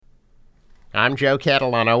I'm Joe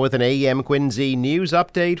Catalano with an AM Quincy news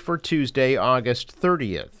update for Tuesday, August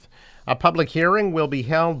 30th. A public hearing will be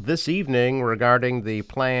held this evening regarding the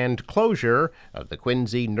planned closure of the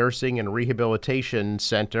Quincy Nursing and Rehabilitation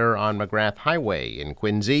Center on McGrath Highway in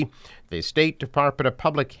Quincy. The State Department of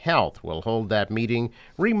Public Health will hold that meeting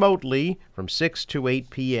remotely from 6 to 8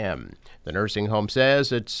 p.m. The nursing home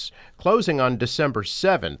says it's closing on December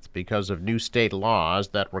 7th because of new state laws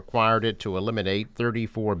that required it to eliminate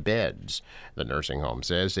 34 beds. The nursing home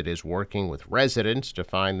says it is working with residents to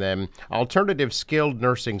find them alternative skilled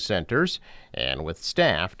nursing centers and with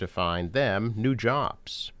staff to find them new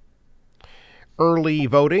jobs. Early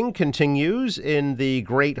voting continues in the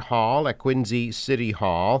Great Hall at Quincy City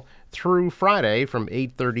Hall through Friday from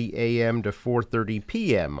 8:30 a.m. to 4:30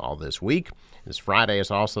 p.m. all this week. This Friday is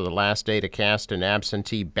also the last day to cast an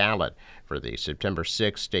absentee ballot for the September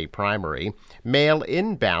 6th state primary.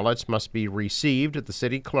 Mail-in ballots must be received at the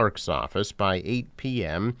city clerk's office by 8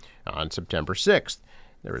 p.m. on September 6th.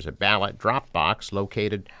 There is a ballot drop box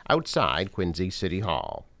located outside Quincy City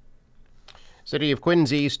Hall. City of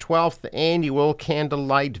Quincy's 12th annual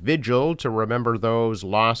Candlelight Vigil to remember those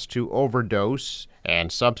lost to overdose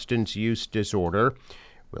and substance use disorder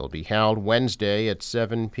will be held Wednesday at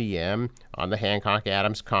 7 p.m. on the Hancock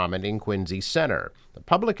Adams Common in Quincy Center. The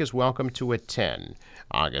public is welcome to attend.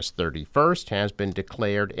 August 31st has been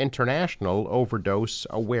declared International Overdose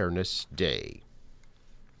Awareness Day.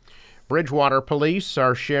 Bridgewater police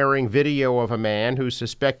are sharing video of a man who's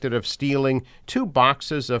suspected of stealing 2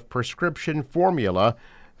 boxes of prescription formula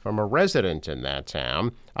from a resident in that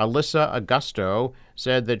town. Alyssa Augusto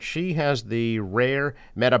said that she has the rare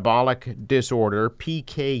metabolic disorder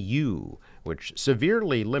PKU, which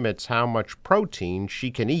severely limits how much protein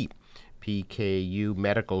she can eat. PKU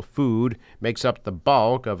medical food makes up the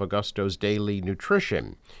bulk of Augusto's daily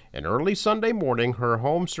nutrition. And early Sunday morning, her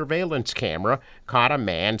home surveillance camera caught a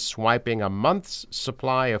man swiping a month's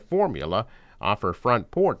supply of formula off her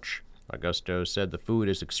front porch. Augusto said the food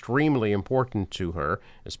is extremely important to her,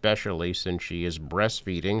 especially since she is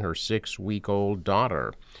breastfeeding her 6-week-old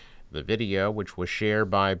daughter. The video, which was shared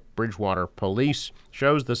by Bridgewater police,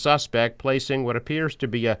 shows the suspect placing what appears to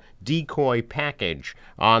be a decoy package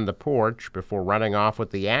on the porch before running off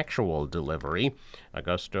with the actual delivery.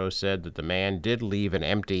 Augusto said that the man did leave an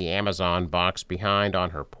empty Amazon box behind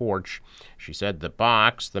on her porch. She said the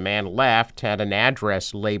box the man left had an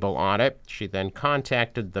address label on it. She then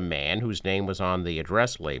contacted the man, whose name was on the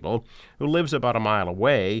address label, who lives about a mile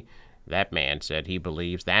away. That man said he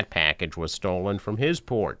believes that package was stolen from his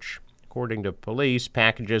porch. According to police,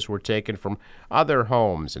 packages were taken from other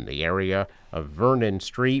homes in the area of Vernon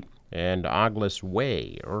Street and Ogles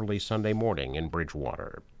Way early Sunday morning in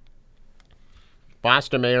Bridgewater.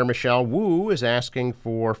 Boston Mayor Michelle Wu is asking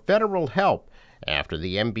for federal help after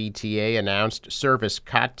the MBTA announced service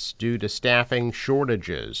cuts due to staffing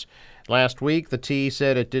shortages. Last week, the T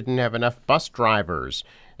said it didn't have enough bus drivers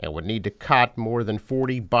and would need to cut more than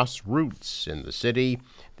 40 bus routes in the city.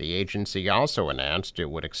 The agency also announced it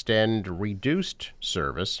would extend reduced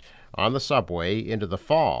service on the subway into the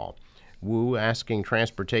fall. Wu asking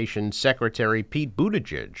Transportation Secretary Pete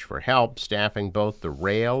Buttigieg for help staffing both the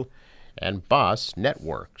rail and bus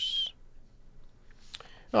networks.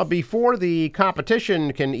 Now, before the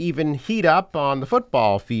competition can even heat up on the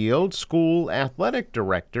football field, school athletic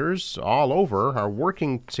directors all over are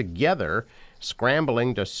working together,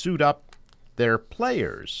 scrambling to suit up their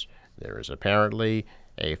players. There is apparently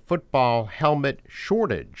a football helmet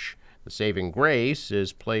shortage. The saving grace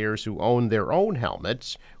is players who own their own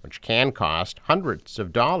helmets, which can cost hundreds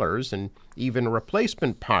of dollars, and even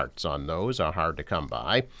replacement parts on those are hard to come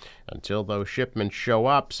by. Until those shipments show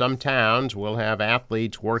up, some towns will have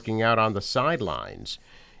athletes working out on the sidelines.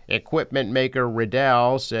 Equipment maker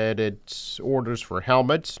Riddell said its orders for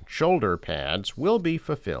helmets and shoulder pads will be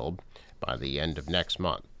fulfilled by the end of next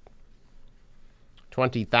month.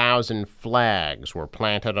 20,000 flags were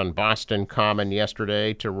planted on Boston Common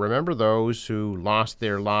yesterday to remember those who lost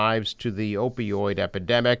their lives to the opioid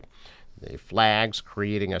epidemic. The flags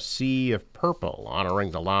creating a sea of purple,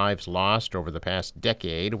 honoring the lives lost over the past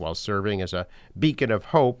decade while serving as a beacon of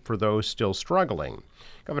hope for those still struggling.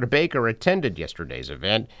 Governor Baker attended yesterday's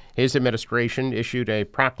event. His administration issued a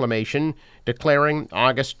proclamation declaring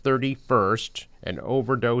August 31st an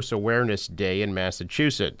Overdose Awareness Day in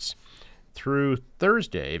Massachusetts. Through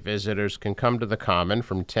Thursday, visitors can come to the Common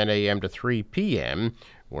from 10 a.m. to 3 p.m.,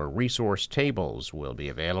 where resource tables will be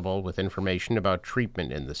available with information about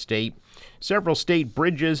treatment in the state. Several state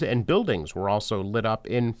bridges and buildings were also lit up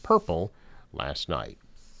in purple last night.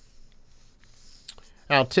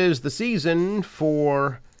 Now, 'tis the season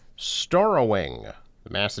for Storrowing. The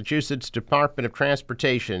Massachusetts Department of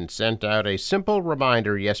Transportation sent out a simple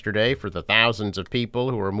reminder yesterday for the thousands of people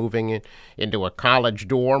who are moving into a college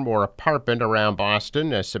dorm or apartment around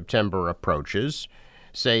Boston as September approaches,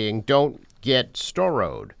 saying, "Don't get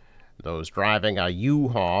storoed." Those driving a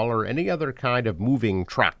U-Haul or any other kind of moving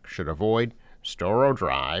truck should avoid Storrow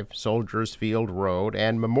Drive, Soldiers Field Road,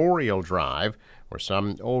 and Memorial Drive, where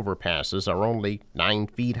some overpasses are only 9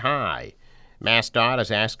 feet high. MassDOT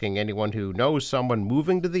is asking anyone who knows someone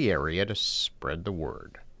moving to the area to spread the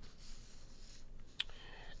word.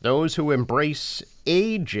 Those who embrace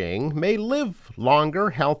aging may live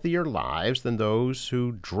longer, healthier lives than those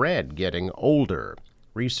who dread getting older.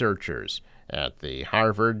 Researchers at the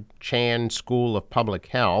Harvard Chan School of Public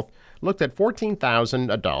Health looked at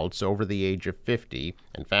 14,000 adults over the age of 50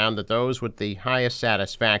 and found that those with the highest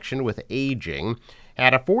satisfaction with aging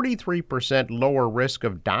had a 43% lower risk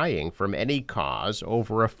of dying from any cause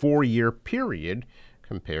over a 4-year period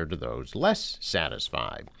compared to those less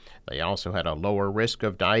satisfied. They also had a lower risk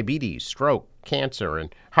of diabetes, stroke, cancer,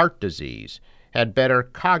 and heart disease, had better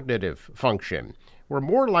cognitive function, were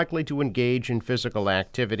more likely to engage in physical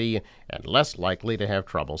activity, and less likely to have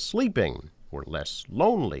trouble sleeping, were less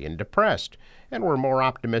lonely and depressed, and were more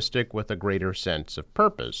optimistic with a greater sense of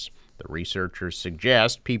purpose. The researchers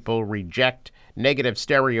suggest people reject negative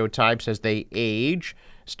stereotypes as they age,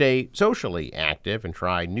 stay socially active, and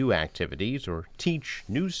try new activities or teach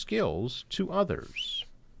new skills to others.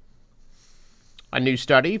 A new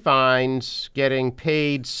study finds getting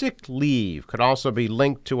paid sick leave could also be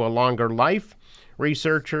linked to a longer life.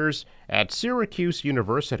 Researchers at Syracuse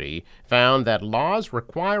University found that laws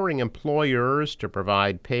requiring employers to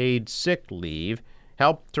provide paid sick leave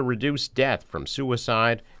help to reduce death from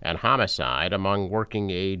suicide and homicide among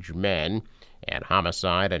working-age men and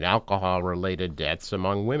homicide and alcohol-related deaths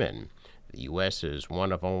among women. The U.S. is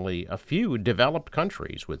one of only a few developed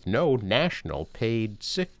countries with no national paid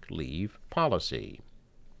sick leave policy.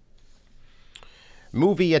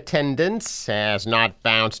 Movie attendance has not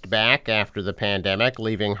bounced back after the pandemic,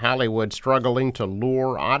 leaving Hollywood struggling to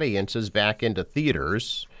lure audiences back into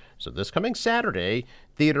theaters. So this coming Saturday,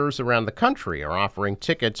 theaters around the country are offering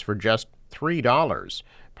tickets for just $3,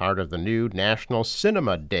 part of the new National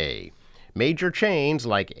Cinema Day. Major chains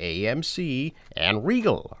like AMC and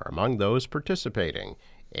Regal are among those participating.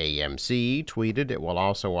 AMC tweeted it will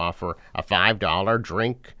also offer a $5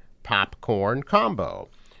 drink popcorn combo.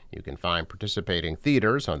 You can find participating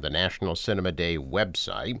theaters on the National Cinema Day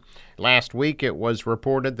website. Last week, it was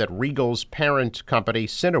reported that Regal's parent company,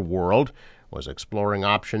 Cineworld, was exploring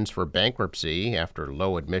options for bankruptcy after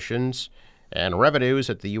low admissions, and revenues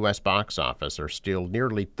at the U.S. box office are still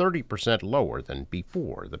nearly 30% lower than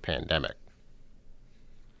before the pandemic.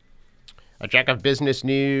 A check of business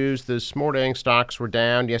news this morning. Stocks were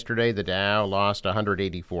down yesterday. The Dow lost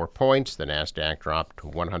 184 points. The Nasdaq dropped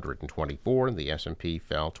 124, and the S&P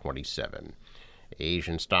fell 27.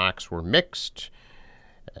 Asian stocks were mixed,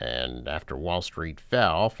 and after Wall Street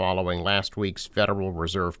fell following last week's Federal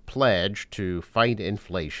Reserve pledge to fight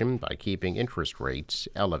inflation by keeping interest rates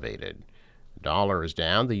elevated. The dollar is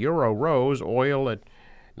down. The euro rose. Oil at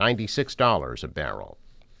 $96 a barrel.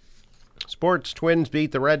 Sports, Twins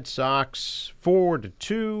beat the Red Sox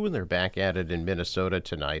 4-2. They're back at it in Minnesota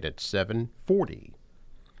tonight at 7:40.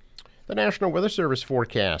 The National Weather Service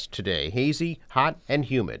forecast today: hazy, hot, and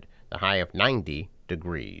humid. The high of 90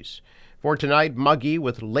 degrees. For tonight, muggy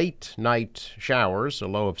with late night showers, a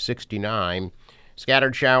low of 69.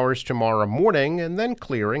 Scattered showers tomorrow morning and then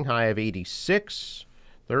clearing, high of 86.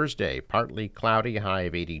 Thursday, partly cloudy, high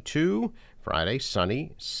of 82. Friday,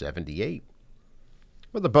 sunny, 78.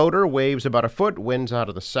 For the boater, waves about a foot, winds out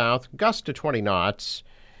of the south, gust to 20 knots,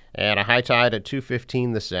 and a high tide at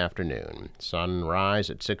 2:15 this afternoon. Sunrise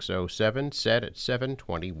at 6:07, set at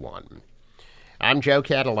 7:21. I'm Joe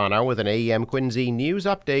Catalano with an AM Quincy News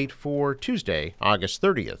Update for Tuesday, August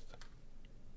 30th.